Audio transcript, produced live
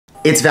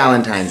It's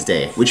Valentine's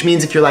Day, which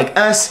means if you're like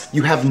us,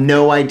 you have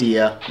no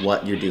idea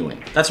what you're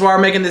doing. That's why we're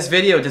making this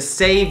video, to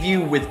save you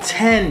with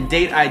 10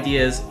 date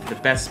ideas for the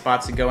best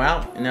spots to go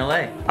out in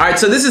LA. All right,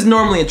 so this is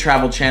normally a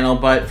travel channel,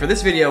 but for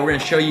this video, we're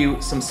gonna show you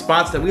some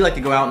spots that we like to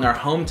go out in our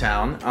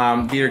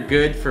hometown. These are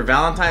good for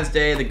Valentine's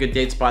Day, the good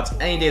date spots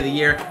any day of the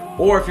year,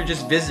 or if you're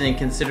just visiting,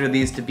 consider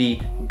these to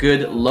be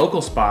good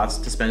local spots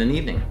to spend an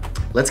evening.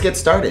 Let's get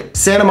started.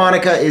 Santa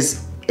Monica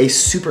is a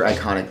super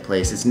iconic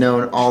place. It's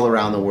known all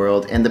around the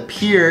world, and the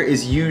pier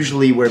is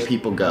usually where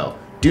people go.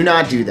 Do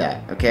not do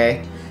that,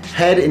 okay?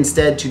 Head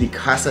instead to the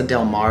Casa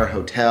del Mar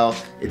Hotel.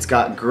 It's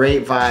got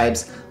great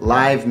vibes,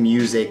 live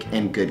music,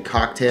 and good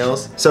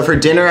cocktails. So for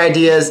dinner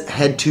ideas,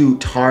 head to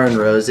Tar and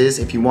Roses.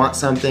 If you want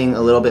something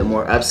a little bit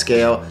more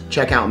upscale,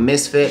 check out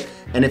Misfit.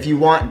 And if you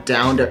want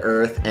down to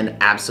earth and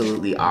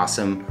absolutely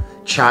awesome,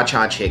 Cha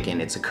Cha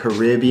Chicken. It's a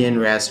Caribbean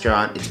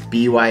restaurant, it's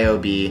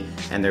BYOB,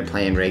 and they're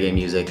playing reggae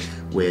music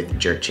with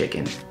jerk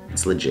chicken.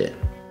 It's legit.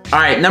 All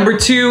right, number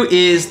 2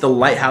 is the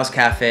Lighthouse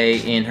Cafe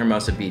in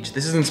Hermosa Beach.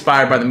 This is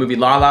inspired by the movie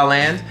La La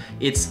Land.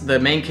 It's the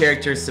main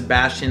character,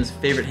 Sebastian's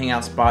favorite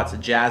hangout spot. It's a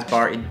jazz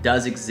bar. It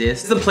does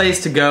exist. It's the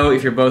place to go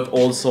if you're both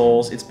old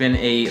souls. It's been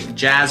a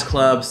jazz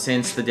club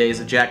since the days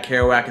of Jack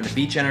Kerouac and the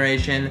Beat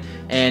Generation,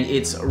 and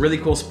it's a really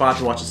cool spot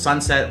to watch the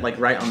sunset, like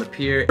right on the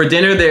pier. For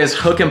dinner, there's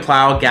Hook and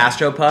Plow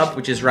Gastropub,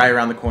 which is right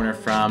around the corner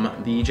from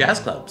the jazz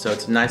club. So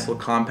it's a nice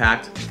little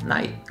compact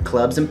night.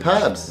 Clubs and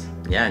pubs.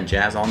 Yeah, and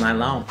jazz all night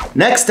long.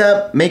 Next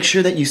up, make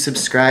sure that you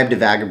subscribe to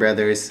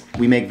Vagabrothers.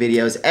 We make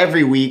videos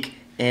every week,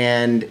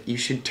 and you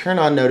should turn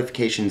on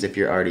notifications if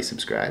you're already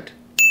subscribed.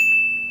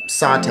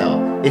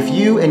 Sawtell. If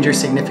you and your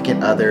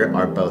significant other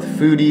are both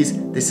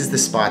foodies, this is the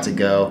spot to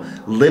go.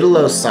 Little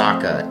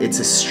Osaka. It's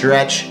a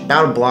stretch,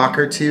 about a block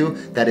or two,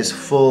 that is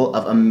full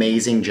of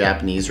amazing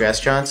Japanese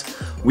restaurants.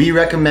 We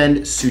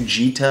recommend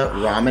Sujita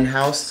Ramen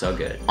House. So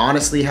good.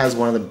 Honestly has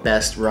one of the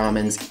best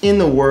ramens in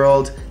the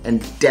world,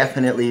 and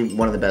definitely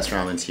one of the best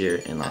ramens here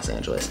in Los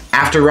Angeles.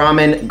 After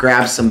ramen,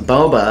 grab some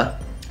boba.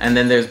 And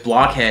then there's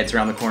Blockheads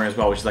around the corner as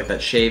well, which is like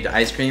that shaved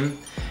ice cream.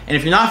 And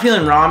if you're not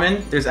feeling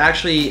ramen, there's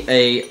actually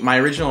my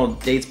original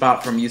date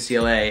spot from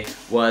UCLA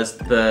was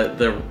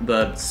the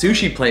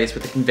sushi place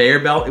with the conveyor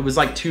belt. It was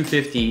like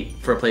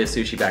 $2.50 for a plate of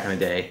sushi back in the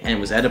day, and it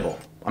was edible.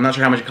 I'm not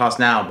sure how much it costs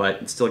now,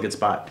 but it's still a good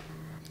spot.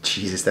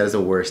 Jesus, that is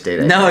the worst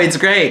date. No, it's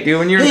great, dude.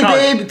 When you're in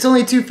college, babe, it's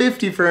only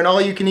 $2.50 for an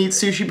all-you-can-eat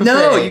sushi buffet.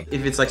 No,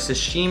 if it's like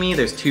sashimi,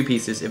 there's 2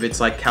 pieces. If it's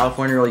like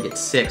California roll, you get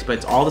 6, but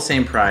it's all the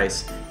same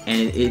price,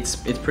 and it's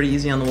pretty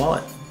easy on the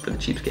wallet for the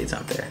cheapskates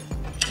out there.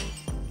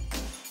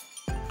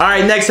 All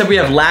right, next up we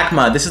have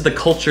LACMA. This is the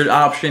cultured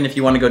option if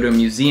you want to go to a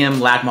museum.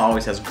 LACMA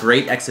always has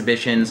great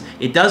exhibitions.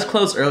 It does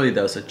close early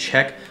though, so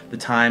check the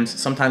times.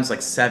 Sometimes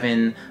like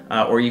 7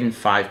 or even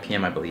 5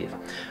 p.m. I believe.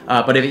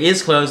 But if it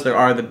is closed, there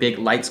are the big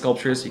light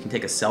sculptures, so you can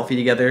take a selfie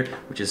together,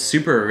 which is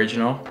super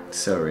original.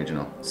 So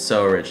original.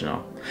 So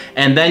original.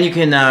 And then you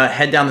can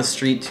head down the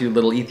street to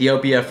Little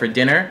Ethiopia for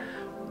dinner.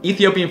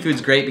 Ethiopian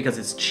food's great because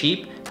it's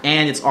cheap,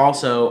 and it's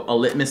also a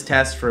litmus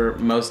test for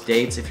most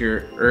dates. If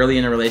you're early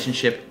in a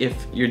relationship, if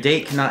your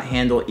date cannot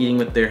handle eating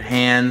with their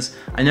hands,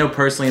 I know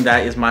personally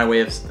that is my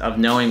way of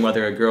knowing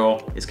whether a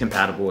girl is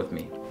compatible with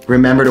me.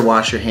 Remember to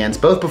wash your hands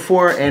both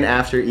before and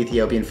after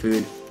Ethiopian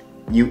food.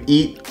 You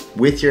eat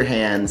with your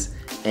hands,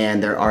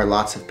 and there are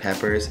lots of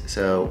peppers,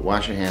 so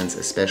wash your hands,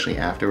 especially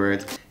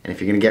afterwards. And if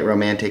you're gonna get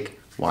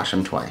romantic, wash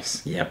them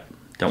twice. Yep.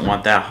 Don't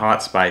want that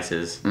hot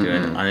spices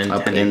doing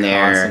unintended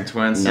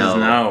consequences.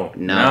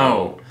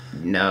 No.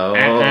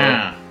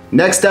 Uh-uh.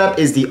 Next up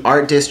is the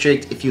Art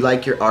District. If you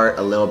like your art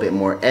a little bit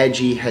more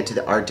edgy, head to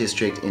the Art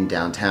District in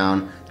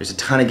downtown. There's a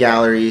ton of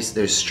galleries,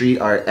 there's street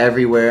art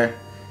everywhere.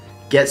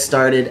 Get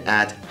started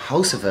at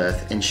House of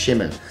Earth in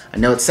Schimmel. I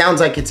know it sounds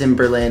like it's in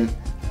Berlin,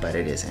 but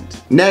it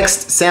isn't.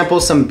 Next,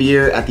 sample some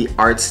beer at the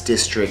Arts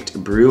District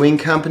Brewing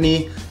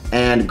Company,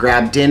 and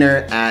grab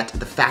dinner at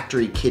the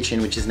Factory Kitchen,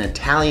 which is an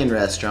Italian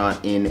restaurant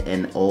in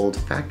an old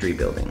factory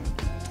building.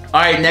 All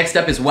right, next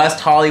up is West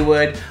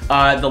Hollywood.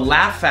 The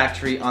Laugh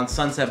Factory on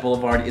Sunset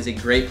Boulevard is a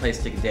great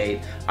place to date.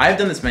 I've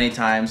done this many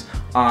times.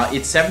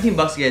 It's 17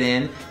 bucks to get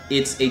in.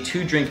 It's a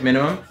 2-drink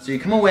minimum. So you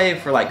come away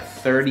for like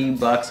 30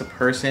 bucks a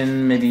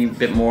person, maybe a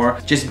bit more.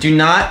 Just do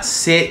not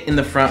sit in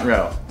the front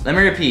row. Let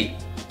me repeat,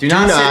 do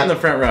not sit in the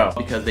front row,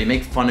 because they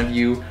make fun of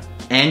you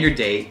and your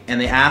date,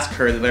 and they ask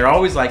her, they're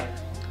always like,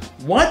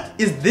 what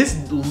is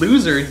this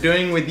loser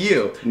doing with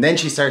you? And then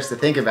she starts to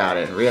think about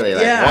it, really,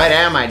 like, what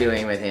am I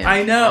doing with him?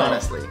 I know.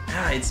 Honestly.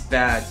 It's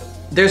bad.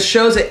 There's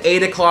shows at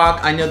 8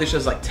 o'clock. I know there's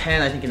shows like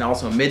 10, I think, and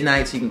also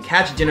midnight, so you can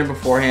catch dinner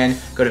beforehand,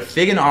 go to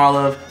Fig and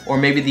Olive, or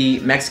maybe the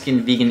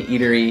Mexican vegan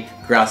eatery,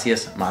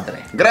 Gracias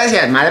Madre.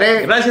 Gracias,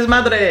 madre. Gracias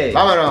Madre.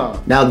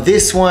 Vámonos. Now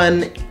this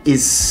one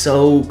is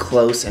so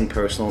close and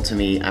personal to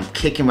me. I'm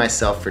kicking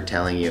myself for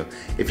telling you.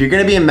 If you're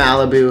gonna be in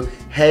Malibu,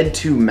 head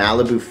to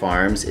Malibu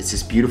Farms. It's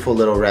this beautiful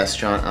little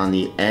restaurant on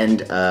the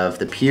end of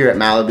the pier at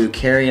Malibu.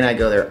 Carrie and I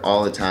go there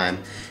all the time.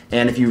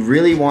 And if you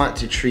really want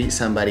to treat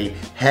somebody,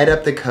 head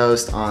up the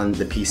coast on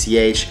the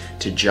PCH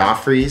to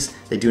Joffrey's.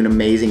 They do an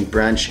amazing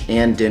brunch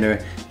and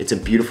dinner. It's a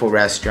beautiful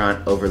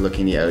restaurant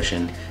overlooking the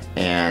ocean.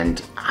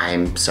 And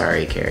I'm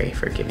sorry, Carrie,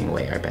 for giving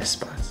away our best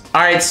spots.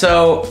 All right,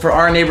 so for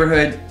our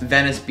neighborhood,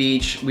 Venice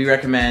Beach, we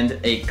recommend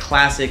a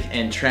classic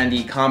and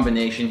trendy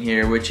combination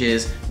here, which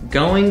is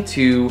going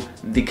to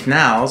the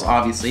canals,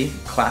 obviously,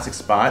 classic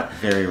spot.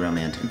 Very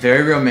romantic.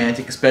 Very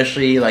romantic,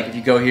 especially like if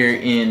you go here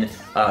in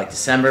like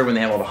December when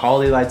they have all the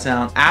holiday lights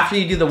out. After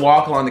you do the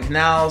walk along the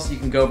canals, you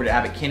can go over to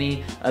Abbot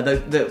Kinney.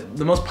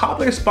 The most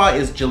popular spot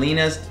is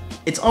Jelina's.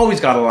 It's always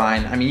got a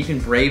line. I mean, you can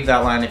brave that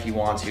line if you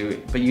want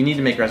to, but you need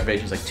to make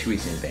reservations like 2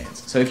 weeks in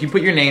advance. So if you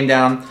put your name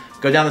down,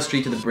 go down the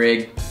street to the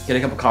Brig, get a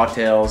couple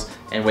cocktails,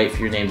 and wait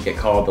for your name to get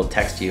called. They'll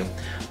text you.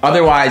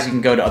 Otherwise, you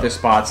can go to other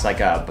spots like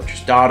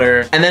Butcher's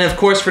Daughter. And then of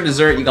course for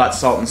dessert, you got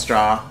Salt and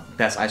Straw.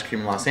 Best ice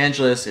cream in Los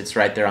Angeles. It's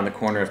right there on the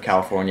corner of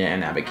California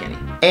and Abbot Kinney.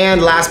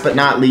 And last but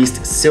not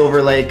least,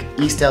 Silver Lake,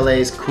 East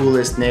LA's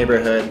coolest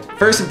neighborhood.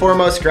 First and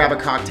foremost, grab a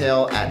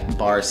cocktail at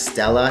Bar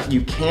Stella.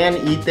 You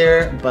can eat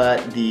there,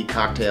 but the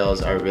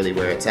cocktails are really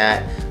where it's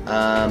at.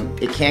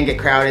 It can get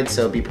crowded,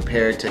 so be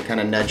prepared to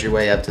kind of nudge your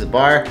way up to the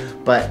bar,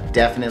 but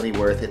definitely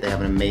worth it. They have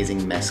an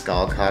amazing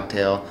mezcal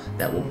cocktail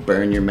that will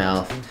burn your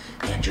mouth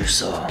and your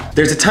soul.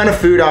 There's a ton of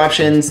food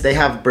options. They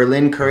have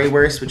Berlin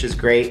currywurst, which is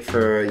great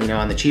for, you know,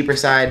 on the cheaper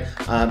side.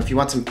 If you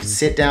want some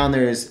sit down,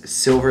 there's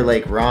Silver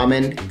Lake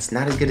ramen. It's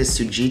not as good as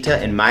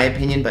Sujita in my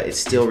opinion, but it's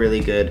still really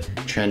good,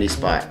 trendy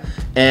spot.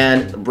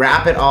 And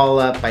wrap it all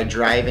up by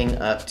driving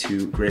up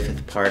to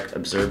Griffith Park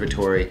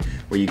Observatory,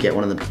 where you get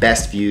one of the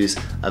best views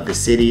of the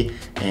city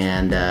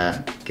and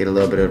get a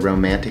little bit of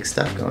romantic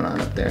stuff going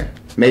on up there.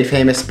 Made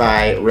famous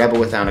by Rebel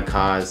Without a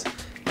Cause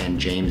and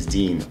James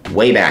Dean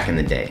way back in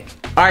the day.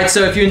 All right,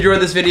 so if you enjoyed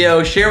this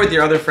video, share with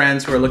your other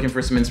friends who are looking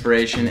for some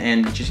inspiration,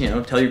 and just, you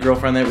know, tell your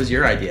girlfriend that it was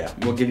your idea.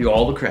 We'll give you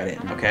all the credit,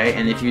 okay?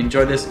 And if you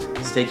enjoyed this,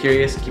 stay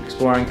curious, keep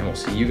exploring, and we'll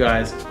see you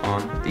guys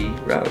on the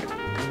road.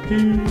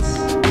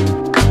 Peace.